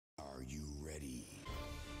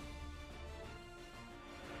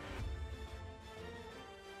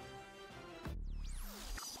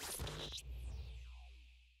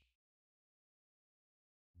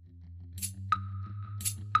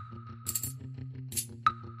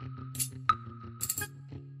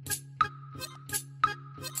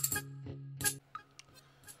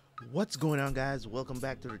What's going on, guys? Welcome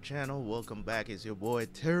back to the channel. Welcome back. It's your boy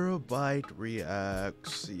Terabyte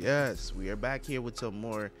Reacts. Yes, we are back here with some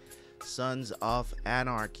more Sons of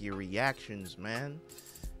Anarchy reactions, man.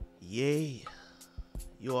 Yay.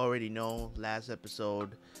 You already know last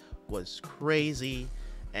episode was crazy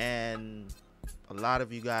and a lot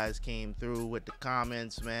of you guys came through with the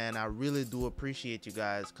comments, man. I really do appreciate you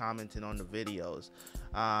guys commenting on the videos.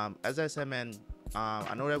 As I said, man,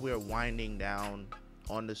 I know that we're winding down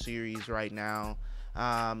on the series right now,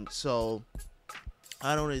 so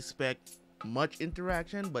I don't expect much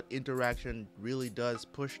interaction, but interaction really does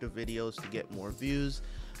push the videos to get more views.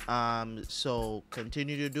 So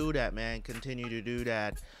continue to do that, man. Continue to do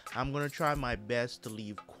that. I'm gonna try my best to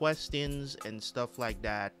leave questions and stuff like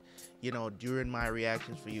that, you know, during my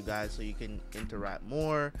reactions for you guys, so you can interact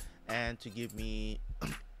more and to give me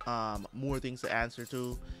more things to answer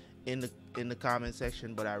to in the comment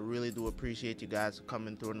section. But I really do appreciate you guys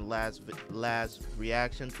coming through in the last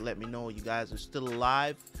reaction to let me know you guys are still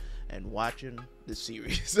alive and watching the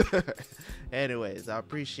series. Anyways, I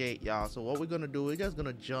appreciate y'all. So what we're gonna do, we're just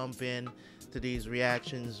gonna jump in to these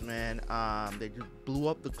reactions, man. They just blew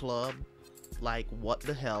up the club, like what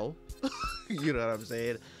the hell. You know what I'm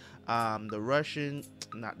saying?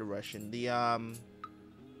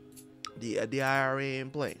 The IRA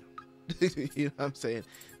ain't playing. You know what I'm saying?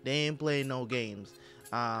 They ain't playing no games.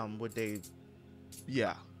 Yeah,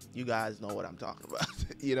 you guys know what I'm talking about.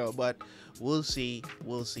 You know, but we'll see.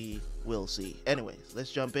 Anyways,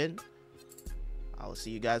 let's jump in. I'll see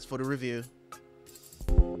you guys for the review.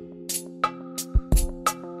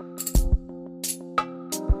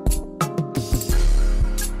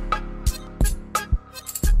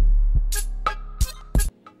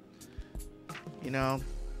 You know,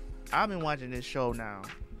 I've been watching this show now.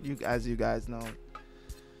 You guys know,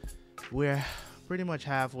 we're pretty much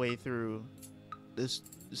halfway through this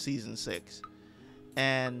season 6,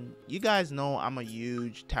 and you guys know I'm a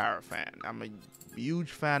huge Tara fan. I'm a huge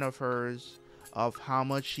fan of hers, of how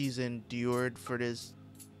much she's endured for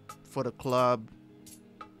the club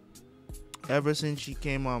ever since she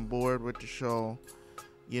came on board with the show.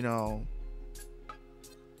 You know,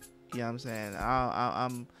 yeah, I'm saying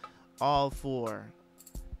I'm all for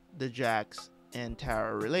the Jax and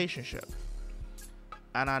Tara relationship.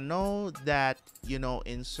 And I know that, you know,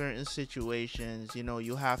 in certain situations, you know,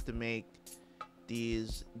 you have to make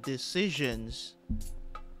these decisions,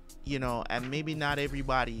 you know, and maybe not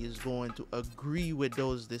everybody is going to agree with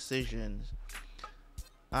those decisions.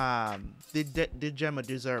 Did Gemma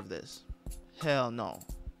deserve this? Hell no.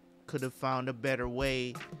 Could have found a better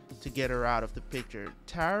way to get her out of the picture.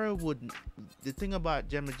 Tara would, the thing about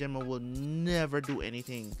Gemma will never do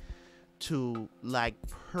anything to, like,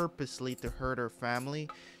 purposely to hurt her family.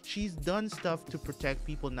 She's done stuff to protect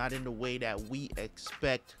people, not in the way that we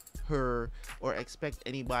expect her or expect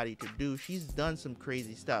anybody to do. She's done some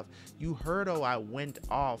crazy stuff. You heard how I went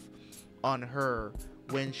off on her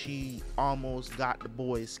when she almost got the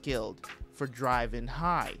boys killed for driving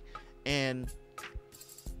high, and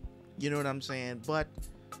you know what I'm saying? But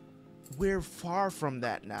we're far from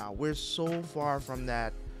that now. We're so far from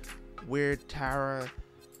that, where Tara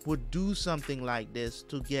would do something like this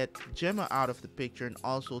to get Gemma out of the picture and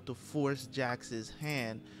also to force Jax's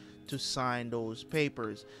hand to sign those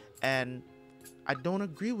papers. And I don't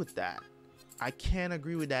agree with that. I can't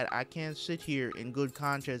agree with that. I can't sit here in good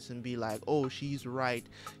conscience and be like, oh, she's right.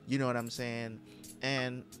 You know what I'm saying?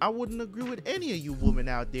 And I wouldn't agree with any of you women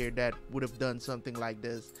out there that would have done something like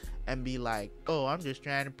this and be like, oh, I'm just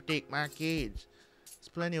trying to protect my kids. There's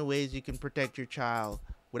plenty of ways you can protect your child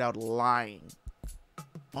without lying,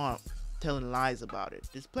 or telling lies about it.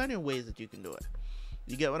 There's plenty of ways that you can do it.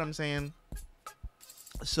 You get what I'm saying?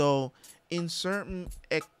 So in certain,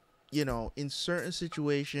 you know, in certain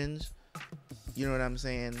situations, you know what I'm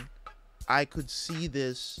saying, I could see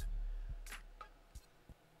this,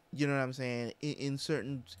 you know what I'm saying, in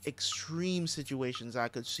certain extreme situations, I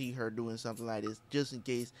could see her doing something like this, just in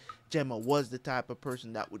case Gemma was the type of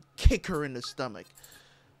person that would kick her in the stomach.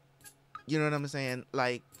 You know what I'm saying?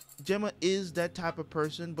 Like, Gemma is that type of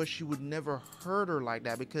person, but she would never hurt her like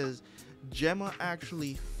that, because Gemma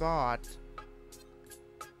actually thought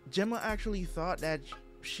that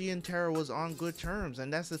she and Tara was on good terms.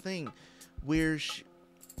 And that's the thing, where she,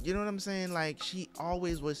 you know what I'm saying, like, she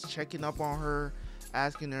always was checking up on her,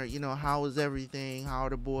 asking her, you know, how is everything, how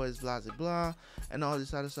are the boys, blah blah blah, and all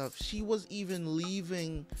this other stuff. She was even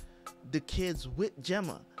leaving the kids with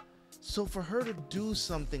Gemma. So for her to do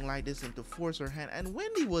something like this and to force her hand, and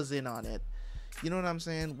Wendy was in on it, you know what I'm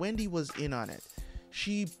saying? Wendy was in on it.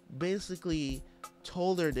 She basically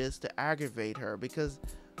told her this to aggravate her, because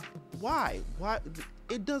why?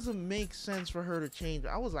 it doesn't make sense for her to change.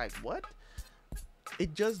 I was like, what?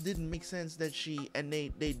 It just didn't make sense that she, and they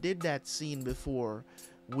did that scene before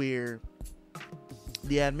where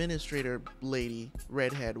the administrator lady,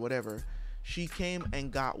 redhead, whatever, she came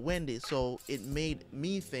and got Wendy. So it made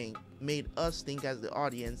us think as the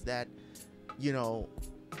audience that, you know,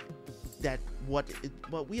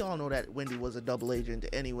 but we all know that Wendy was a double agent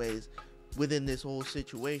anyways within this whole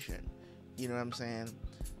situation. You know what I'm saying?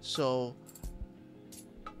 So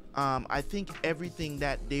I think everything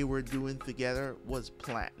that they were doing together was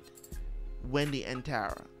planned. Wendy and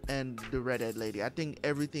Tara and the redhead lady. I think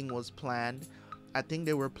everything was planned. I think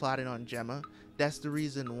they were plotting on Gemma. That's the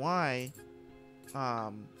reason why,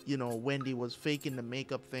 you know, Wendy was faking the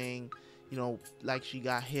makeup thing, you know, like she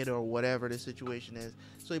got hit or whatever the situation is.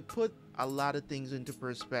 So it put a lot of things into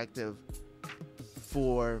perspective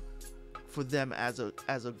for them as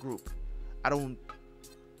a group. I don't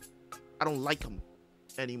like them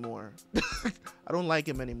anymore. I don't like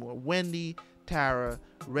him anymore. Wendy, Tara,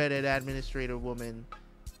 redhead administrator woman,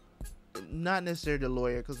 not necessarily the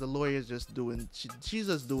lawyer, because the lawyer's just doing, she's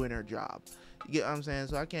just doing her job. You get what I'm saying?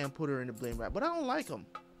 So I can't put her in the blame right. But I don't like them.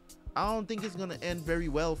 I don't think it's gonna end very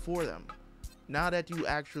well for them. Now that you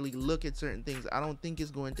actually look at certain things, I don't think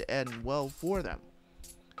it's going to end well for them.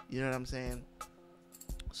 You know what I'm saying?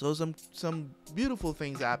 So some beautiful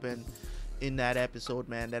things happen in that episode,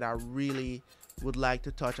 man, that I really would like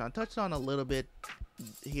to touch on a little bit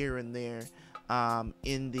here and there.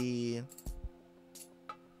 In the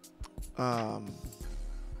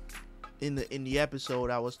episode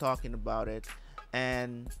I was talking about it,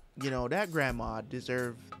 and you know, that grandma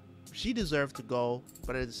deserved to go,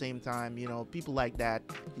 but at the same time, you know, people like that,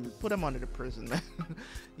 you put them under the prison, man.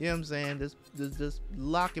 You know what I'm saying? Just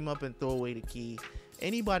lock him up and throw away the key.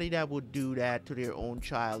 Anybody that would do that to their own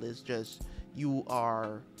child is just, you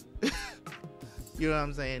are you know what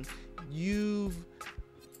I'm saying?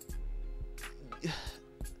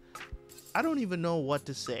 I don't even know what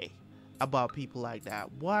to say about people like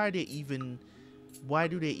that. Why do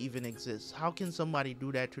they even exist? How can somebody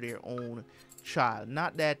do that to their own child?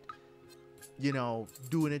 Not that, you know,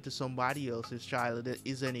 doing it to somebody else's child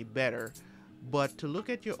is any better, but to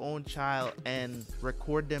look at your own child and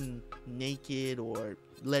record them naked, or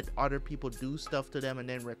let other people do stuff to them and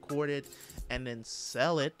then record it and then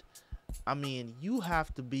sell it. I mean, you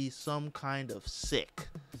have to be some kind of sick,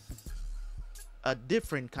 a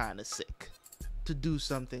different kind of sick, to do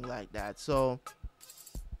something like that. So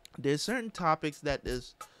there's certain topics that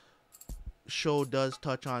this show does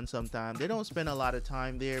touch on sometimes. They don't spend a lot of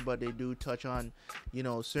time there, but they do touch on, you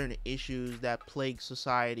know, certain issues that plague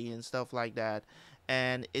society and stuff like that.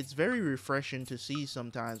 And it's very refreshing to see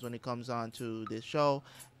sometimes when it comes on to this show.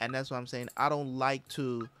 And that's what I'm saying. I don't like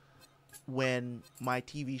to when my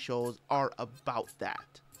TV shows are about that.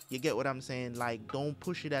 You get what I'm saying? Like, don't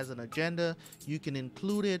push it as an agenda. You can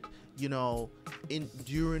include it, you know,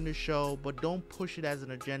 during the show, but don't push it as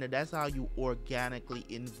an agenda. That's how you organically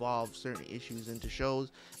involve certain issues into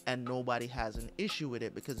shows, and nobody has an issue with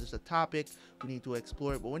it because it's a topic we need to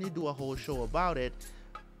explore it. But when you do a whole show about it,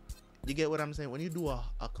 you get what I'm saying? When you do a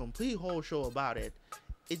complete whole show about it,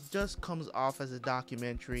 it just comes off as a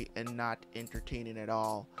documentary and not entertaining at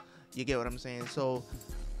all. You get what I'm saying? So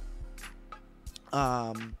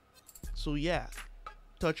yeah,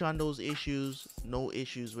 touch on those issues. No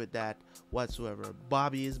issues with that whatsoever.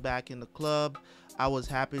 Bobby is back in the club. I was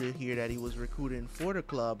happy to hear that he was recruiting for the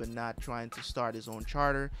club and not trying to start his own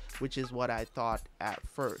charter, which is what I thought at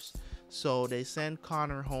first. So they send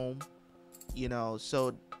Connor home, you know,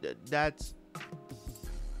 so that's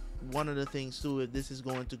one of the things too, if this is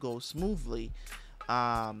going to go smoothly.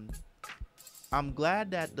 I'm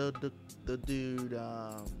glad that the dude,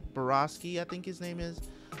 Borowski, I think his name is,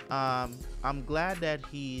 I'm glad that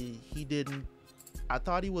he didn't. I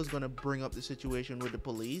thought he was going to bring up the situation with the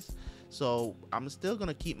police, so I'm still going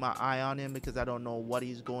to keep my eye on him because I don't know what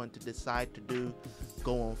he's going to decide to do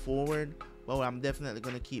going forward. Well, I'm definitely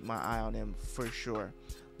going to keep my eye on him for sure.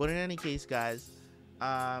 But in any case, guys,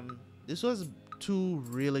 this was 2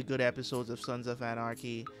 really good episodes of Sons of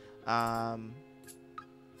Anarchy.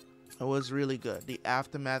 It was really good. The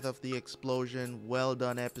aftermath of the explosion, well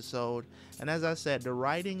done episode. And as I said, the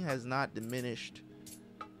writing has not diminished.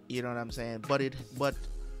 You know what I'm saying? But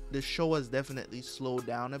the show has definitely slowed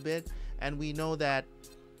down a bit, and we know that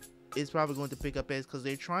it's probably going to pick up pace because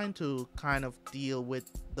they're trying to kind of deal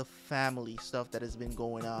with the family stuff that has been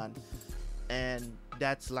going on, and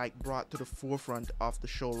that's like brought to the forefront of the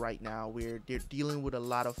show right now, where they're dealing with a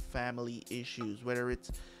lot of family issues, whether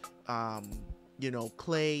it's you know,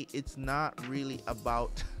 Clay. It's not really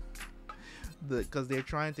about because they're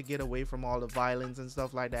trying to get away from all the violence and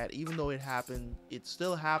stuff like that. Even though it happened, it's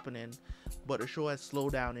still happening, but the show has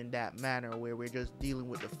slowed down in that manner where we're just dealing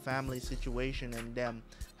with the family situation and them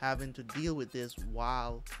having to deal with this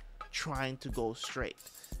while trying to go straight.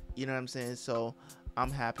 You know what I'm saying? So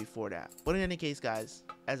I'm happy for that. But in any case, guys,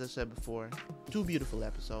 as I said before, 2 beautiful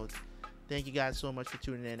episodes. Thank you guys so much for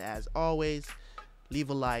tuning in. As always, leave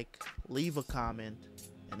a like, leave a comment,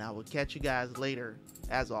 and I will catch you guys later.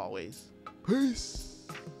 As always, peace.